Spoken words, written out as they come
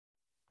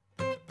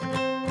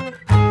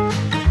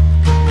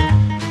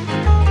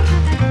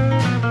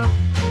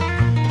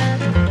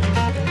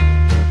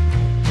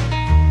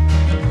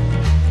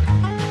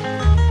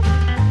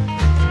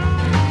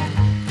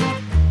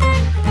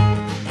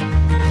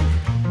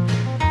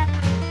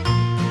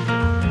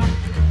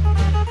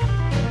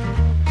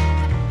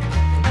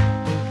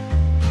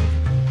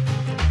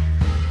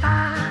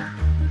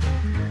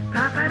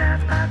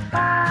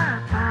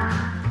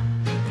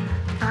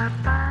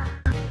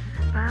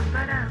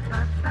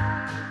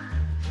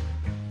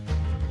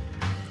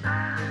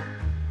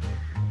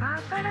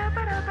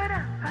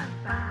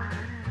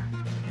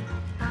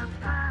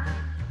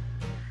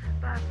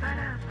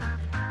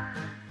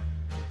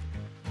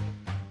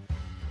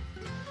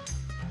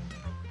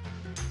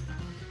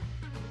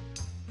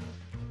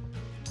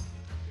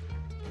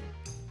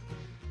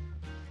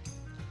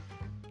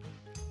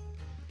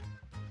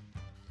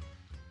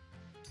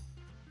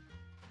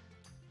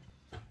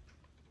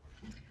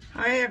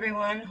Hi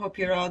everyone, hope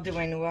you're all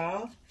doing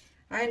well.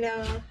 I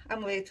know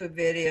I'm late with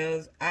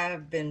videos.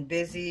 I've been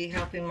busy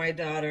helping my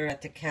daughter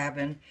at the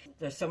cabin.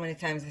 There's so many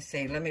times I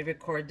say, let me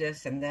record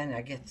this, and then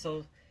I get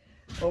so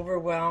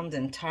overwhelmed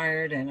and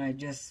tired and I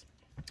just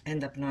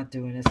end up not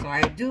doing it. So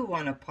I do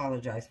want to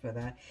apologize for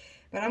that.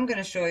 But I'm going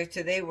to show you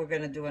today, we're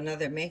going to do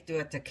another make do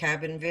at the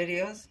cabin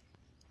videos.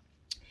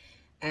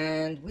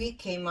 And we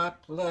came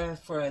up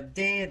for a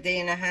day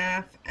and a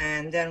half,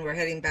 and then we're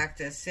heading back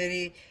to the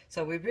city.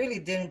 So we really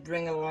didn't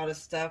bring a lot of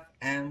stuff.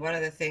 And one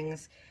of the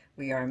things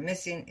we are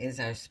missing is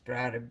our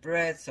sprouted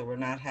bread. So we're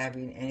not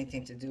having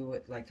anything to do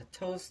with like a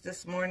toast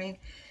this morning.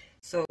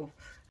 So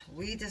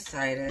we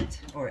decided,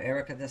 or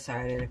Erica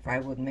decided, if I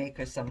would make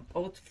her some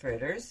oat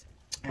fritters.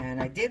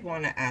 And I did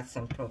want to add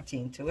some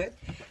protein to it.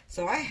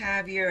 So I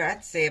have here,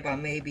 I'd say about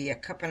maybe 1.5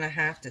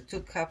 cups to 2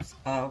 cups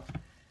of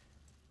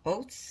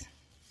oats.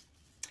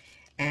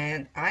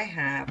 And I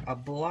have a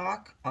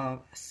block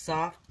of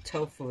soft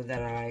tofu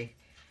that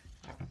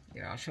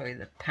here, I'll show you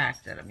the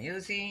pack that I'm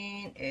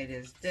using. It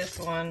is this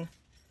one.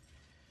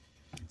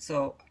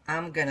 So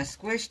I'm going to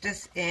squish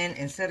this in.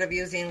 Instead of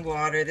using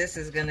water, this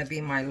is going to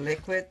be my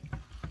liquid.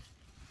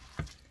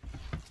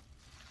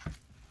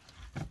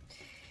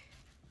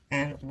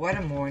 And what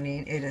a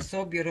morning. It is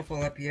so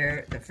beautiful up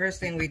here. The first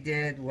thing we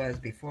did was,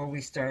 before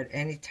we start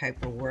any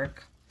type of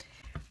work,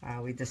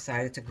 we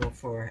decided to go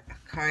for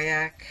a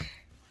kayak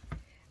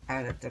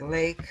out at the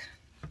lake.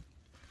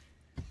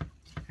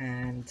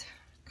 And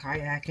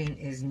kayaking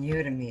is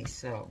new to me,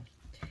 so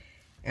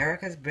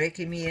Erica's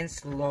breaking me in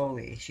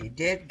slowly. She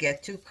did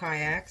get 2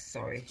 kayaks.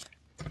 Sorry,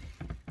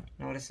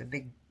 notice a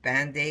big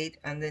band-aid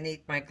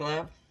underneath my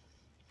glove.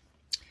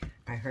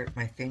 I hurt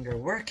my finger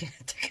working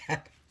at the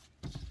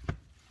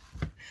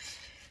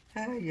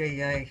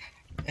cabin.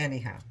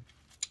 Anyhow,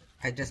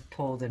 I just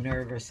pulled a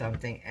nerve or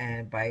something,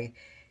 and by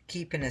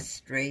keeping it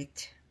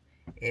straight,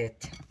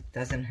 it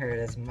doesn't hurt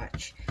as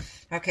much.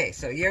 Okay,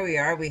 so here we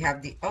are. We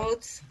have the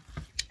oats,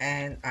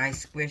 and I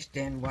squished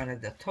in one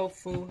of the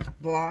tofu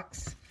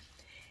blocks.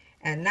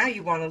 And now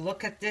you want to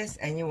look at this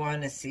and you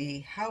want to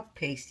see how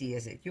pasty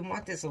is it. You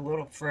want this a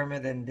little firmer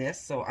than this,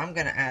 so I'm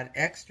going to add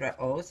extra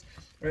oats.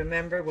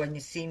 Remember, when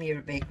you see me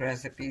make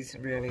recipes,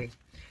 really,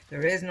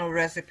 there is no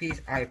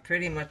recipes. I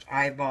pretty much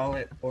eyeball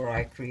it or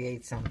I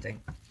create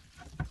something.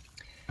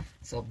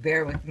 So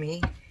bear with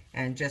me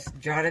and just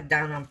jot it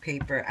down on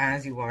paper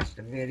as you watch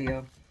the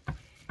video.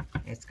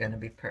 It's going to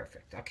be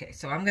perfect. Okay,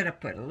 so I'm going to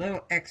put a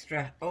little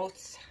extra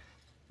oats,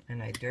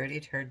 and I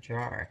dirtied her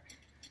jar.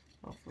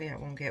 Hopefully I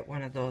won't get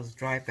one of those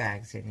dry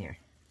bags in here.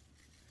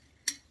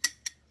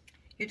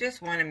 You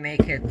just want to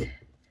make it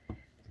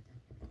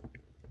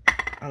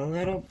a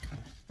little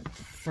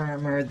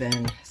firmer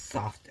than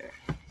softer.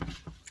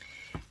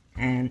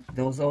 And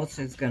those oats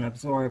is going to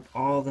absorb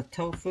all the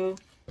tofu.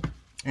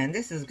 And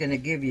this is going to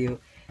give you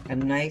a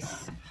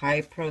nice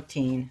high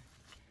protein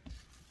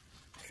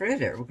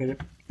fritter. We're going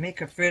to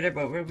make a fritter,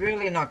 but we're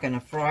really not going to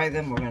fry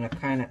them. We're going to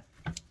kind of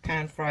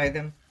pan fry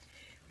them.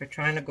 We're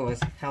trying to go as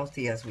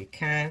healthy as we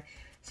can.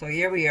 So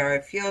here we are.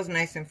 It feels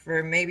nice and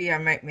firm. Maybe I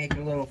might make it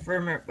a little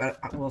firmer, but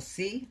we'll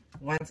see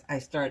once I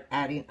start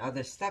adding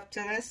other stuff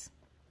to this.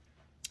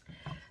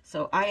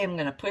 So I am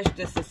going to push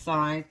this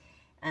aside.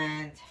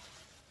 And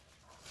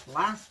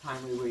last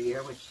time we were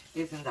here, which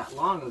isn't that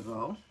long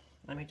ago,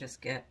 let me just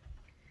get,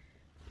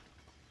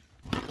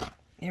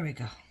 here we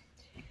go.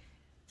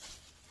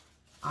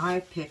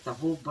 I picked a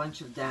whole bunch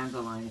of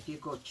dandelion. If you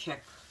go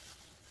check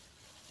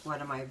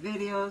one of my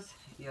videos,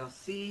 you'll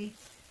see.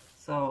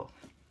 So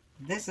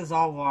this is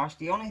all washed.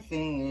 The only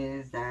thing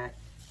is that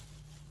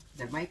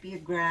there might be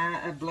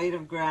a blade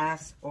of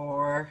grass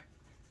or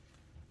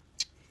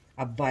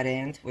a butt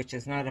end, which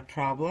is not a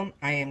problem.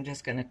 I am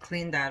just going to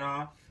clean that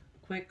off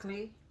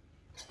quickly.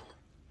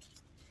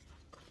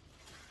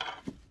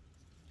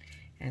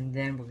 And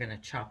then we're going to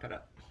chop it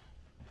up.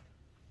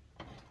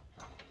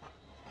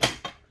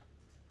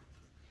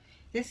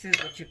 This is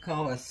what you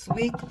call a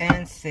sweet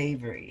and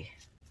savory.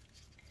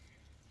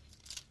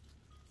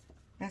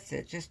 That's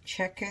it. Just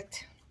check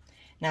it.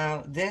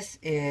 Now, this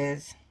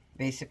is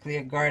basically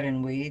a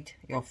garden weed.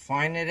 You'll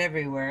find it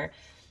everywhere.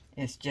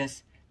 It's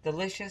just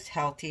delicious,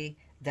 healthy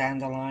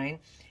dandelion.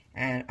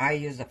 And I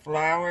use the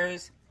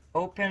flowers,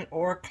 open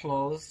or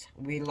closed.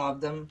 We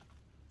love them.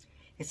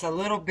 It's a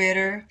little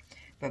bitter,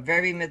 but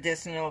very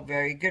medicinal,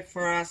 very good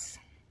for us.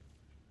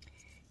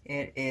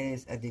 It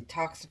is a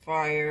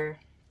detoxifier,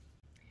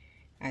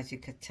 as you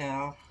could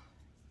tell.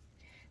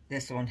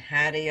 This one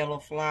had a yellow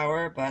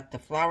flower, but the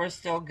flower is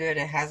still good.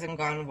 It hasn't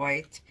gone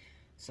white,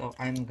 so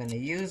I'm going to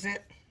use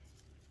it.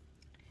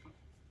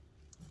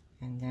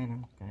 And then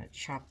I'm going to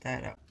chop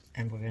that up,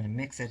 and we're going to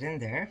mix it in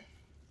there.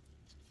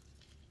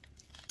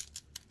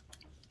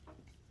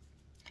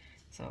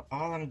 So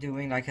all I'm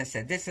doing, like I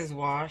said, this is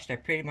washed. I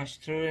pretty much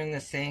threw it in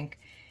the sink,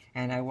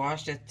 and I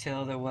washed it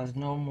till there was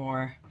no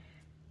more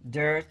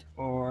dirt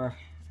or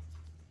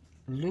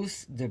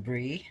loose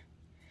debris.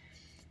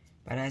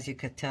 But as you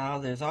could tell,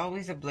 there's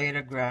always a blade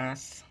of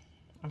grass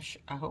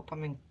I hope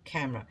I'm in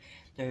camera.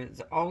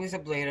 There's always a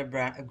blade of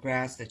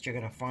grass that you're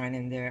gonna find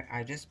in there.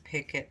 I just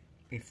pick it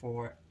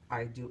before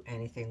I do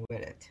anything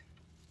with it.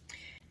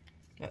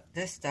 But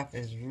this stuff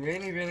is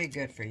really, really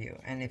good for you.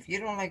 And if you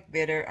don't like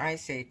bitter, I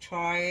say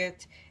try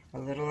it a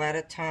little at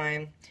a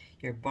time.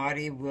 Your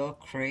body will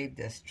crave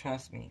this,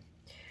 trust me.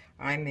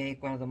 I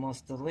make one of the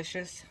most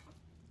delicious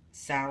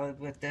salad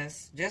with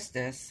this, just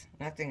this,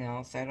 nothing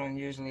else. I don't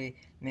usually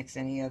mix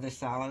any other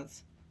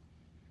salads.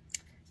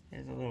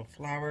 There's a little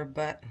flower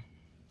butt.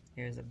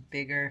 Here's a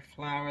bigger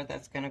flower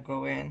that's gonna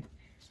go in.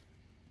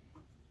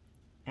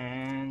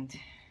 And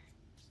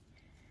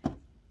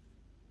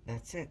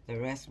that's it. The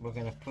rest we're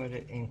gonna put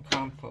it in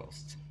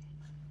compost.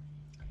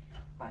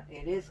 But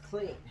it is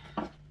clean.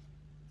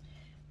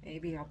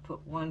 Maybe I'll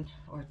put 1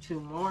 or 2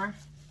 more.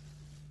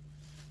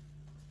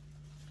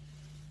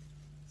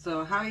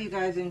 So how are you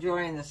guys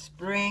enjoying the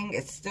spring?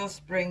 It's still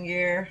spring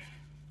year.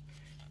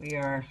 We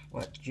are,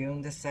 what,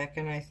 June the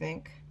 2nd, I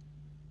think.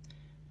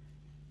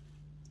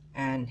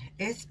 And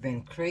it's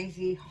been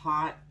crazy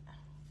hot,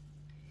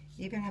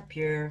 even up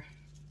here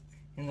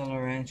in the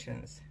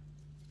Laurentians.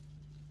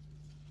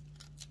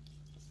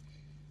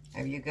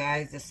 Have you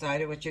guys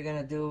decided what you're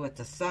gonna do with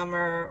the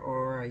summer,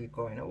 or are you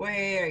going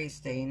away? Are you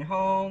staying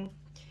home?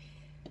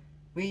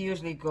 We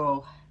usually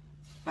go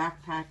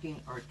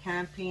backpacking or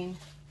camping,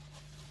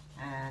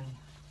 and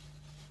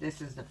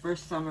this is the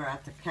first summer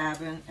at the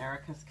cabin,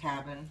 Erica's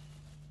cabin,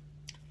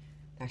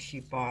 that she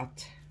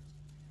bought.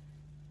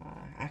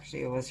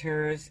 Actually, it was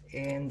hers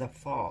in the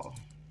fall,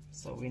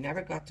 so we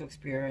never got to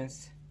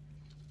experience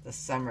the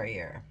summer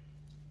year.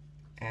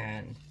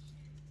 And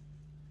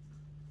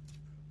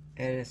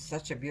it is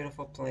such a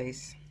beautiful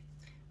place.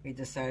 We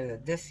decided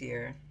that this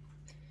year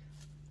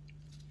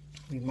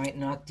we might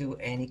not do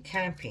any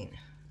camping.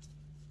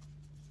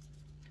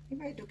 We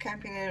might do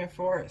camping in a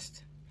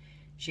forest.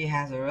 She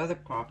has her other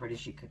property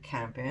she could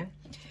camp in.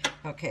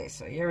 Okay,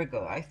 so here we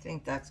go. I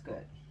think that's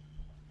good.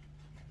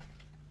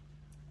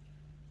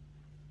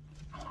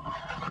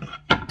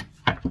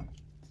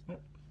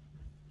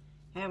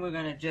 And we're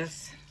gonna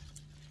just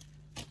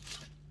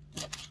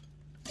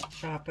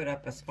chop it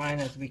up as fine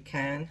as we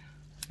can.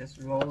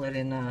 Just roll it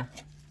in a,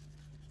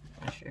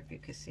 not sure if you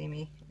can see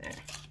me there.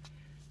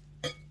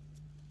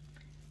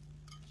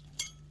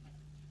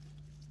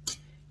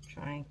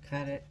 Try and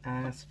cut it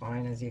as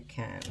fine as you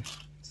can.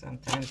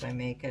 Sometimes I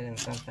make it and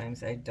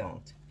sometimes I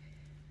don't.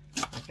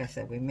 Like I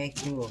said, we make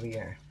do over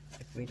here.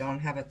 If we don't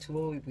have a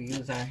tool, we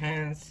use our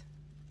hands.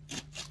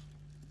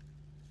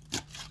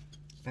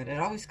 But it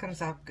always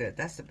comes out good.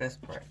 That's the best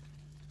part.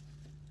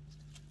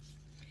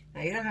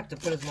 Now you don't have to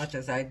put as much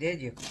as I did.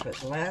 You could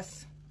put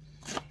less.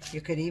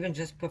 You could even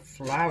just put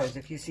flowers.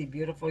 If you see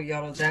beautiful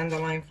yellow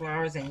dandelion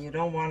flowers and you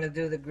don't want to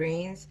do the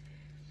greens,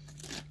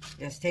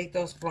 just take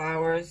those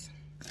flowers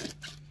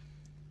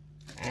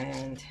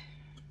and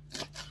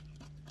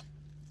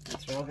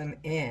throw them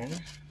in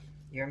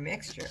your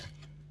mixture.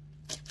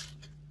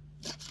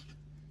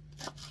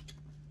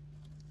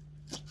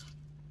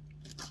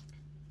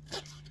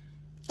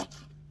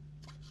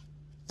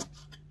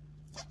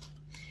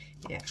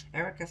 Yeah,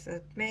 Erica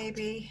said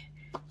maybe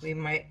we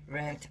might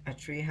rent a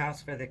tree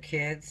house for the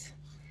kids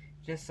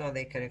just so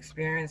they could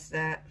experience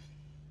that.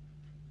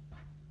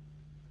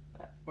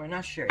 But we're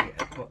not sure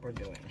yet what we're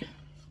doing.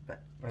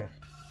 But we're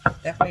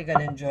definitely going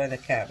to enjoy the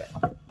cabin.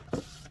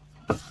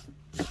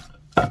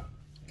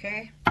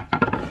 Okay,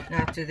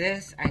 now to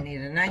this I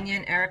need an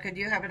onion. Erica, do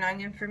you have an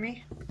onion for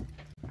me?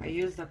 I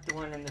used up the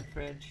one in the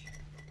fridge.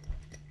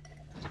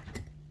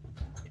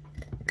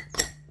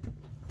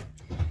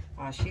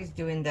 While she's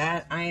doing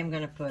that, I am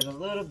going to put a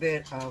little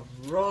bit of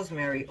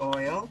rosemary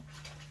oil.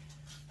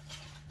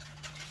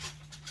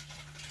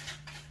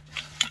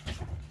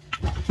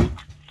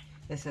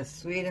 This is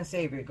sweet and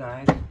savory,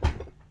 guys.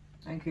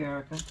 Thank you,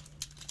 Erica.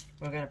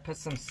 We're going to put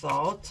some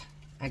salt.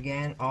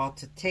 Again, all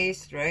to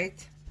taste,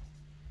 right?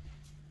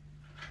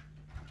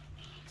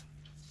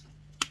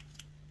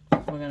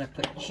 We're going to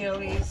put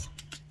chilies.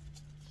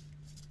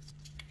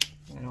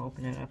 I'm going to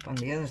open it up on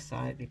the other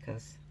side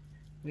because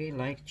we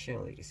like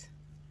chilies.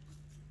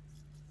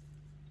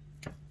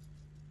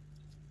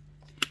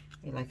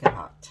 We like it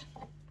hot.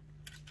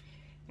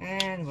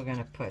 And we're going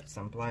to put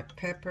some black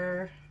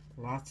pepper,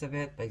 lots of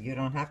it, but you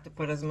don't have to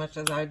put as much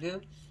as I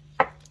do.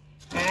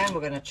 And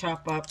we're going to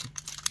chop up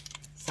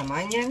some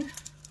onion.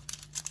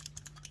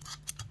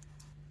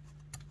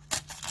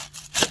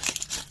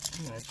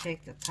 I'm going to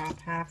take the top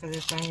half of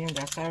this onion.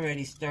 That's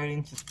already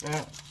starting to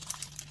sprout.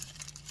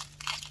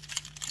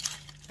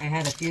 I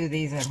had a few of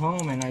these at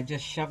home and I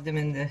just shoved them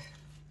in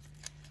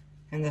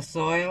the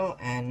soil,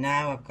 and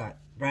now I've got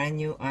brand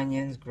new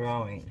onions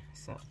growing.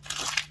 So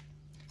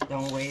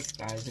don't waste,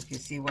 guys. If you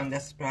see one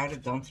that's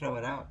sprouted, don't throw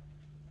it out.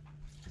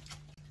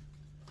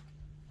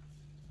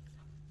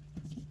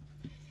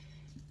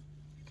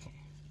 Okay.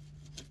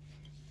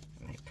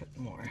 I might put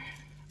more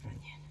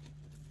onion.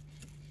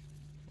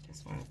 I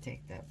just want to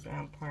take that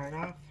brown part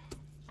off.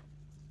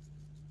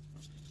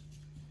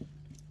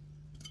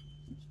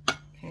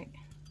 Okay.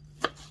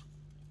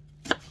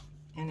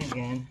 And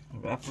again,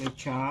 rough roughly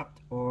chopped,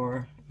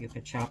 or you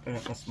could chop it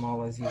up as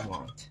small as you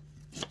want.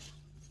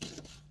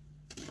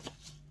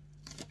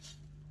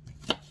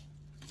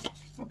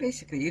 Well,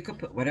 basically, you could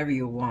put whatever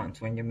you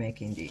want when you're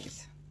making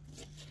these.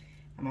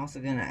 I'm also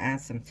going to add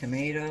some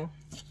tomato.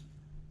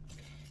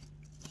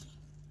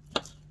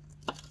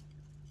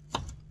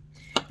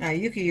 Now,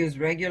 you could use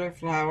regular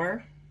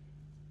flour,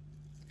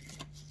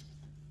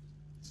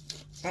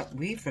 but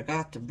we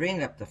forgot to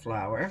bring up the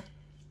flour.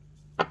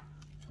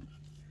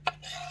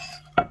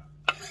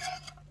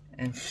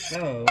 And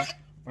so,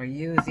 we're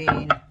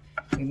using,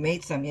 we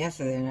made some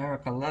yesterday and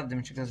Erica loved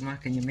them. She goes, "Ma,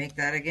 can you make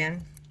that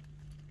again?"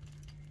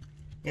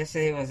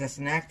 Yesterday was a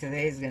snack,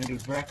 today is going to be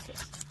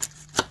breakfast.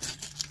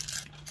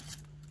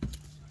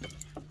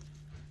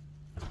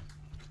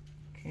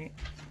 Okay.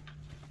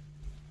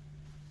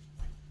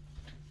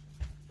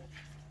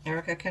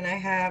 Erica, can I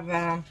have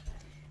a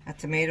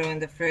tomato in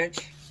the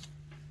fridge?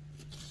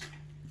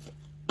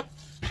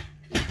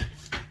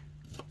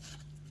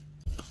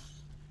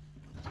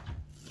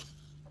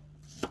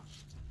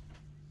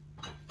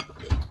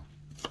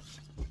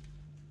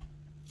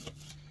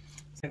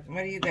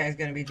 What are you guys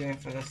going to be doing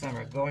for the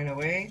summer? Going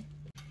away?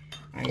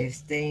 Are you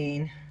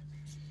staying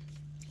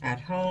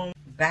at home?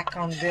 Back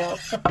on bill?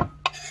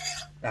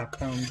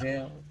 Back on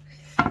bill.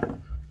 Okay.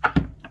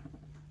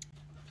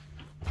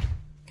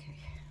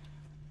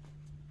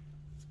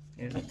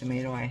 Here's the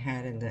tomato I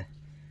had in the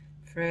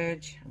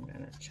fridge. I'm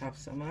going to chop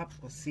some up.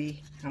 We'll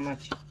see how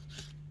much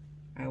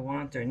I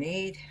want or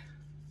need.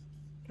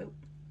 Oop.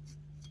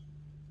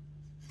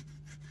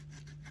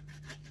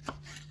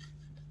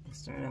 I'll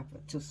start off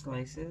with 2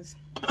 slices.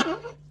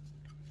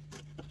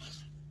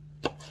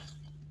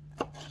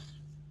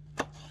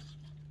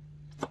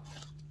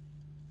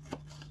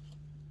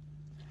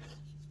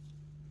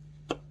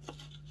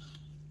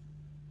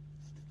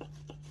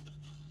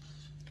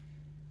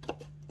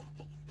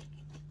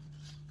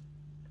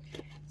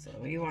 So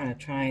we want to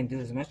try and do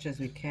as much as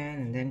we can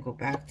and then go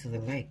back to the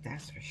lake,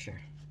 that's for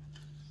sure.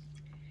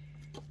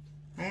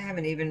 I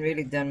haven't even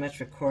really done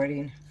much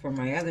recording for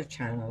my other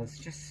channel. It's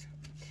just,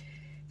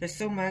 there's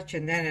so much,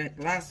 and then at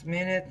last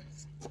minute,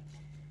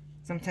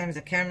 sometimes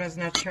the camera's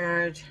not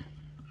charged.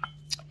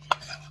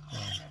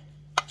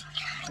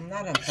 I'm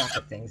not on top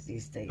of things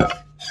these days.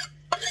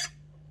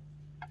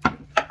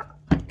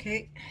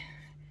 Okay.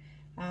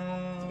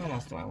 What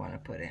else do I want to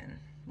put in?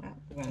 Well,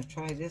 we're going to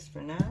try this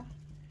for now.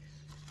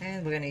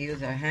 And we're going to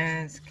use our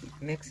hands, keep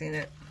mixing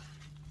it.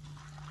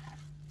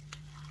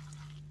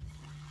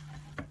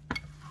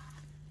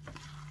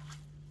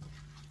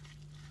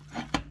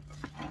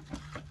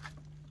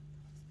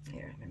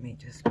 Here, let me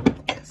just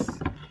put this.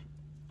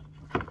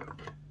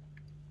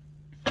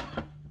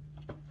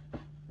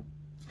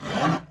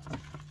 There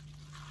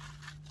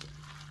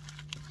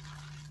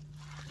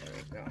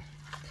we go.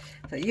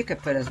 So you could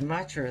put as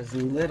much or as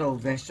little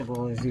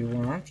vegetable as you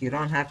want. You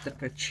don't have to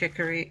put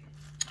chicory.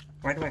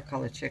 Why do I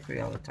call it chicory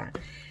all the time?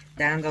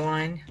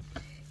 Dandelion.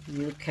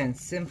 You can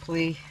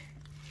simply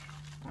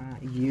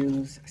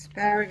use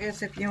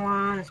asparagus if you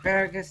want,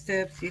 asparagus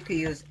tips. You could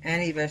use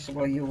any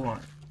vegetable you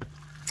want.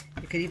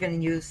 You could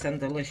even use some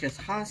delicious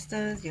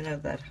hostas. You know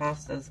that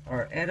hostas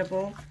are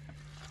edible.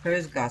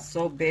 Hers got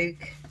so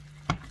big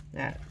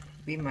that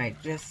we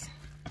might just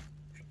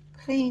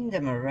clean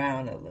them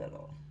around a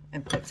little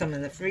and put some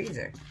in the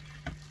freezer.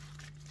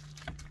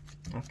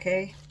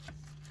 Okay?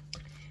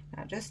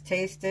 Now just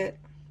taste it.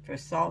 For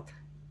salt.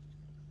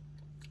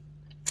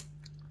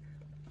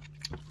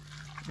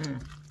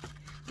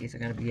 These are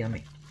going to be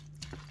yummy.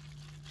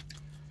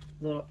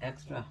 A little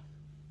extra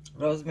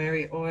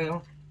rosemary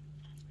oil.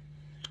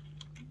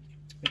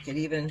 We could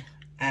even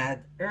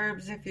add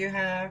herbs if you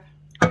have.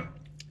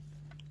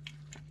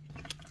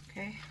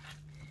 Okay.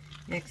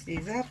 Mix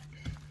these up.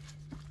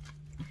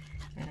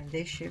 And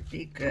they should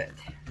be good.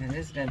 And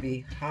this is going to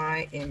be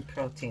high in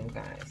protein,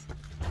 guys.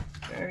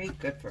 Very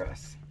good for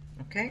us.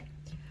 Okay.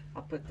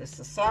 I'll put this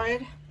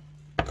aside.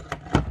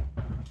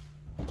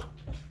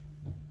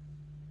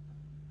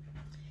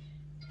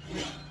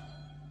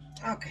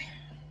 Okay.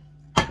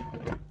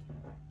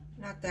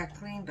 Not that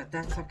clean, but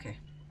that's okay.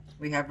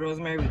 We have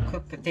rosemary with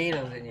cooked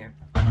potatoes in here.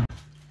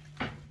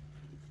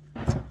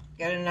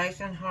 Get it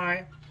nice and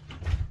high.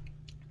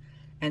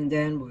 And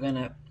then we're going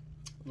to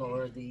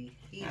lower the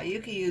heat. Now you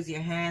can use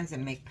your hands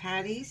and make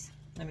patties.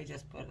 Let me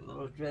just put a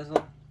little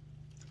drizzle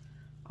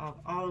of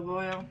olive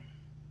oil.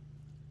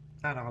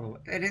 Not olive oil.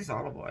 It is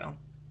olive oil,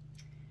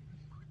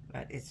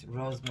 but it's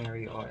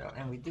rosemary oil.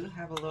 And we do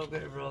have a little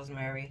bit of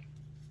rosemary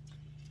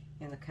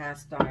in the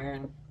cast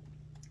iron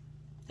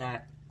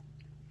that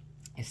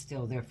is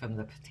still there from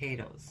the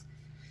potatoes.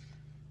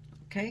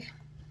 Okay?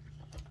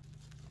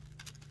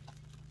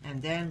 And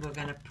then we're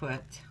going to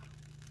put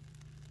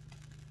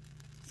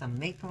some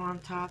maple on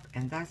top,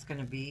 and that's going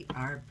to be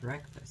our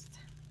breakfast.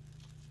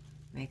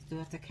 Make do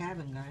at the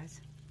cabin,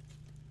 guys.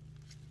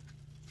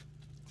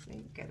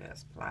 See, get it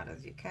as flat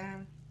as you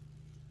can.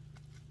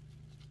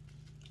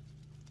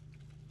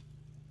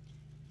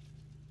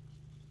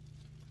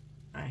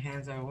 My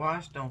hands are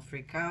washed, don't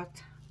freak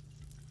out.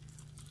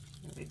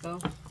 There we go.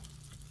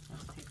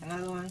 Let's take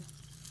another one.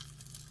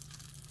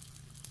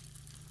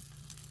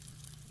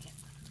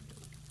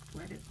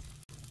 Wet it.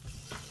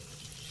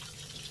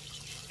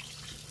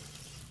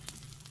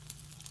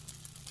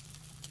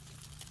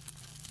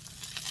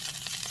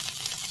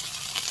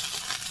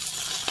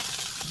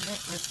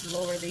 Let's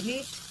lower the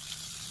heat.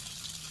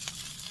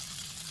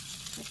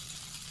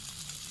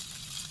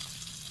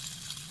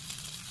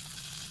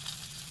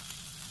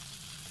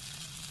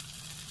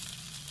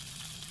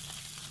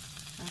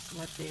 That's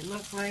what they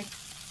look like.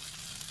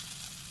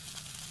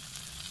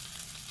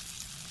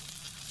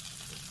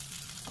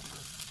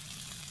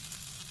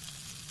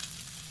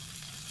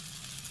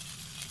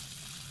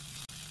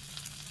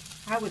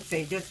 I would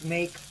say just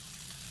make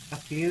a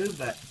few,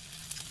 but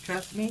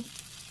trust me,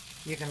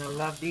 you're gonna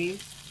love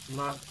these.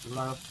 Love,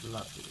 love,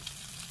 love these.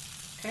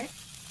 Okay?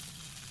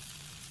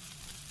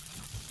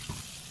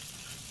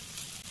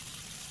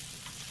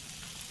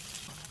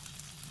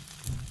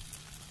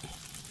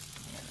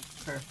 Yeah,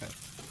 perfect.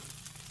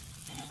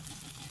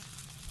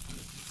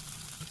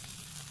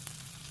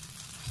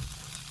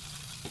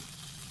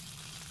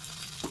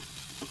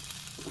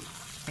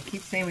 I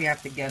keep saying we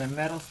have to get a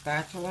metal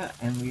spatula,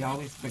 and we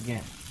always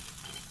forget.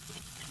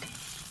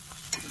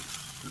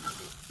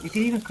 You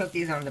can even cook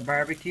these on the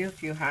barbecue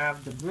if you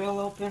have the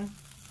grill open.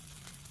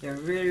 They're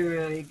really,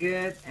 really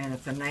good, and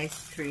it's a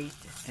nice treat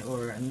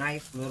or a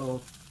nice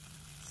little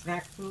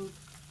snack food.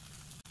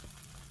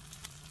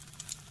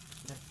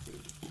 Let's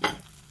see.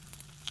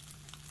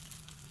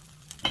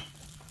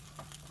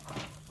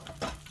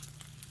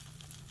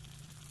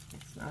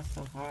 It's not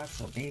so hot,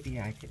 so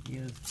maybe I could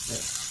use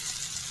this.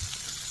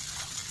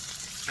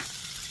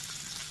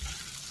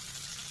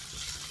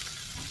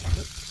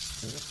 Oops,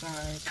 to the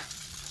side.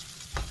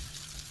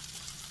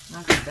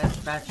 Not the best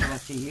spatula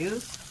to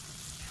use.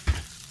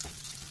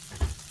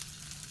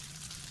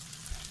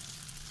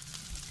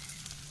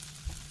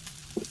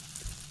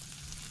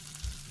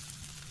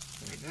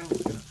 There we go.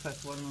 We're going to put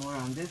one more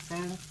on this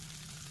end.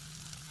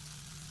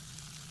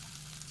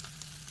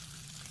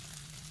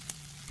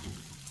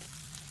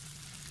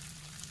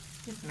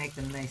 Just make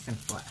them nice and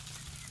flat.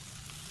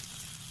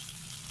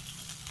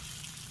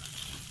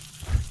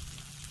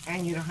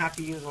 And you don't have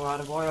to use a lot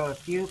of oil.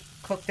 If you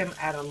cook them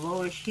at a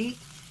lowish heat,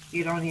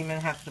 you don't even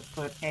have to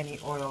put any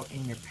oil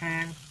in your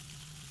pan.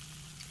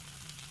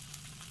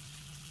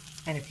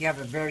 And if you have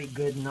a very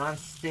good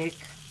non-stick,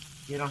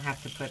 you don't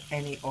have to put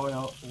any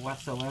oil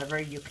whatsoever.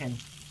 You can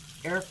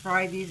air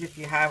fry these if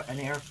you have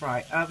an air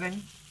fry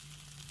oven.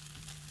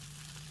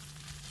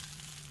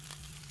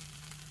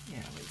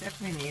 Yeah, we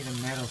definitely need a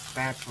metal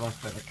spatula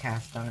for the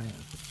cast iron.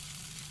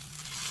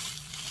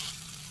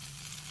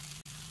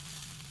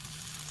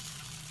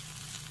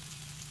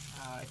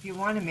 If you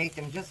want to make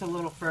them just a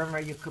little firmer,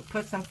 you could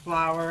put some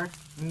flour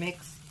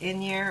mix in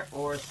here,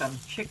 or some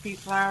chickpea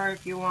flour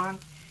if you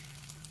want.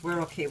 We're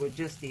okay with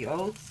just the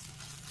oats.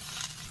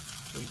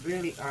 They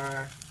really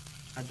are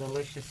a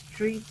delicious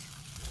treat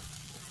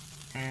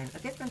and a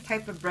different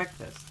type of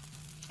breakfast.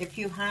 If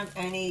you have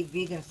any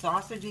vegan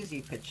sausages,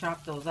 you could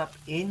chop those up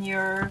in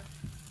your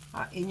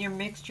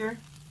mixture,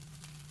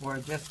 or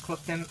just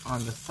cook them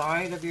on the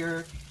side of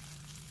your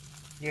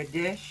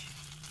dish.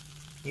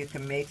 You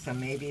can make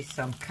maybe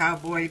some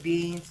cowboy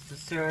beans to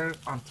serve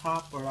on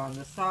top or on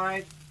the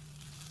side.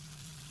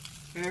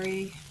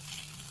 Very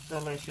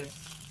delicious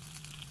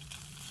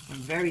and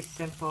very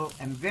simple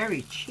and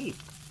very cheap.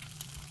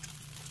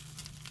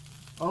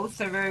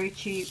 Oats are very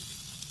cheap.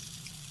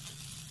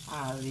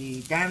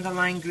 The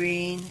dandelion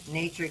green,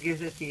 nature gives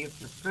it to you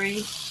for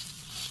free.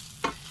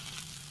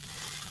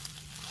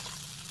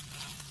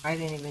 I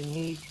didn't even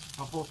need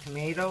a whole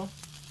tomato.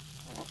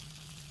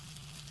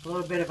 A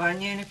little bit of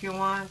onion if you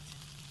want.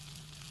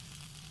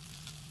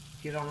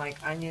 If you don't like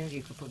onions,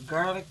 you could put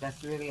garlic.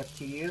 That's really up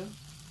to you.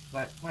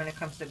 But when it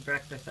comes to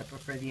breakfast, I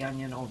prefer the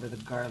onion over the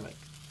garlic.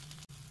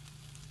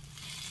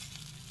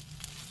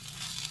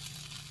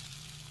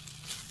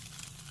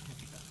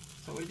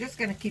 So we're just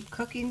going to keep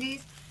cooking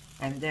these,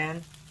 and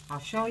then I'll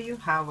show you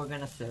how we're going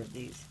to serve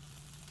these.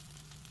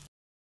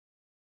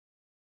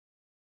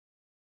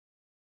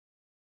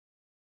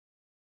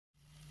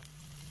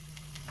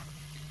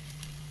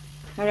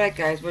 Alright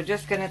guys, we're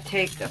just going to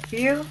take a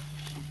few.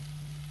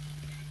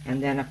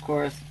 And then, of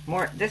course,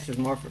 more. This is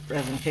more for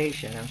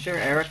presentation. I'm sure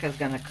Erica's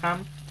going to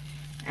come,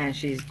 and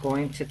she's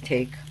going to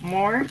take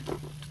more.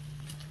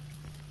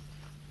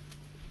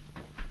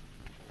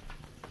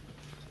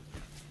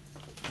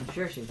 I'm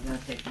sure she's going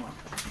to take more.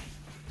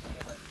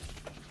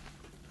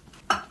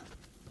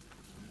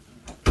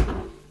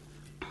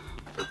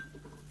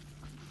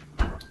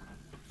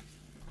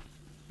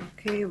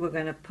 Okay, we're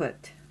going to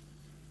put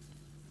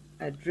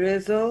a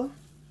drizzle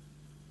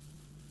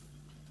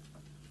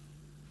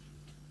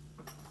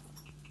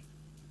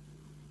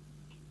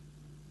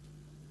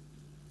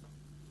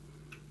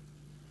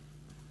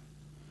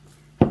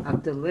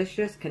of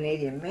delicious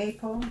Canadian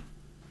maple.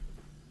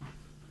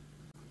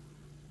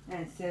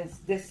 And since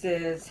this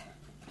is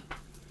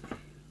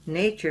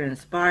nature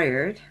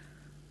inspired,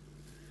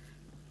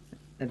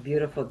 a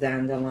beautiful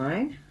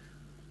dandelion,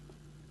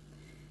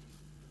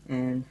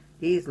 and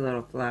These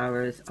little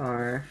flowers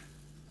are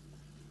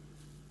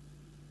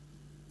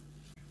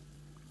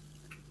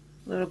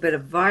a little bit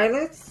of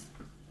violets.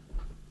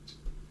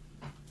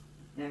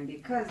 And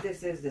because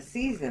this is the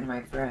season,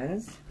 my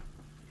friends,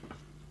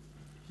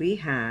 we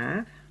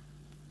have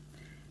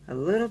a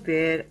little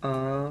bit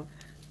of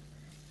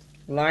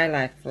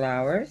lilac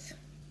flowers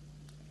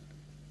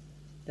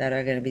that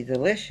are going to be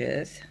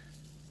delicious.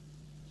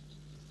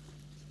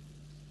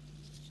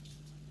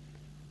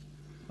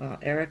 Well,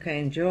 Erica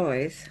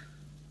enjoys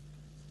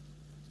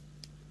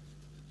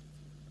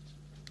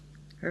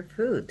her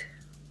food.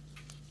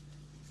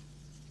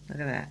 Look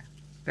at that.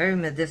 Very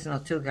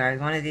medicinal too, guys.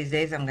 One of these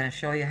days I'm going to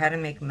show you how to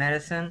make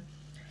medicine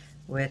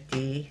with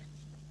the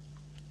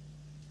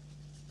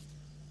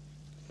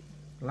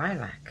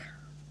lilac.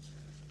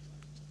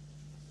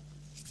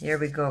 Here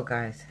we go,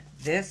 guys.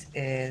 This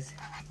is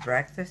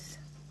breakfast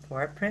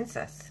for a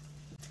princess.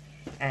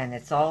 And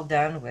it's all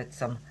done with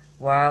some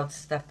wild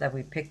stuff that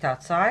we picked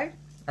outside.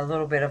 A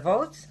little bit of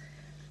oats,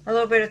 a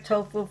little bit of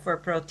tofu for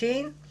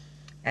protein,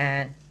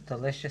 and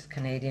delicious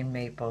Canadian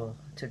maple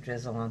to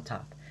drizzle on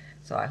top.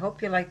 So I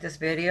hope you like this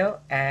video,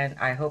 and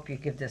I hope you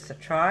give this a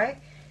try,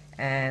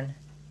 and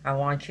I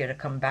want you to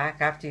come back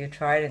after you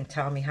try it and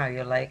tell me how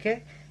you like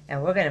it.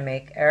 And we're going to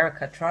make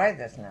Erica try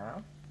this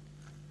now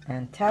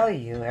and tell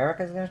you,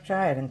 Erica's going to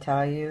try it and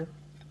tell you,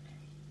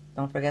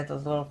 don't forget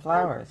those little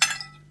flowers.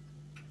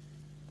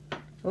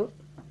 Oop.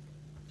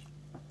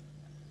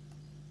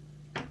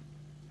 Oh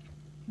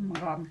my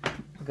God.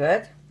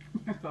 Good?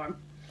 Oh my God.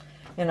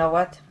 You know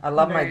what? I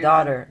love my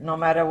daughter. No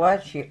matter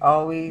what, she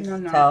always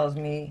tells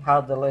me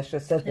how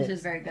delicious it is. This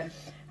is very good.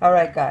 All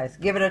right, guys.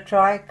 Give it a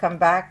try. Come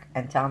back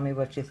and tell me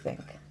what you think.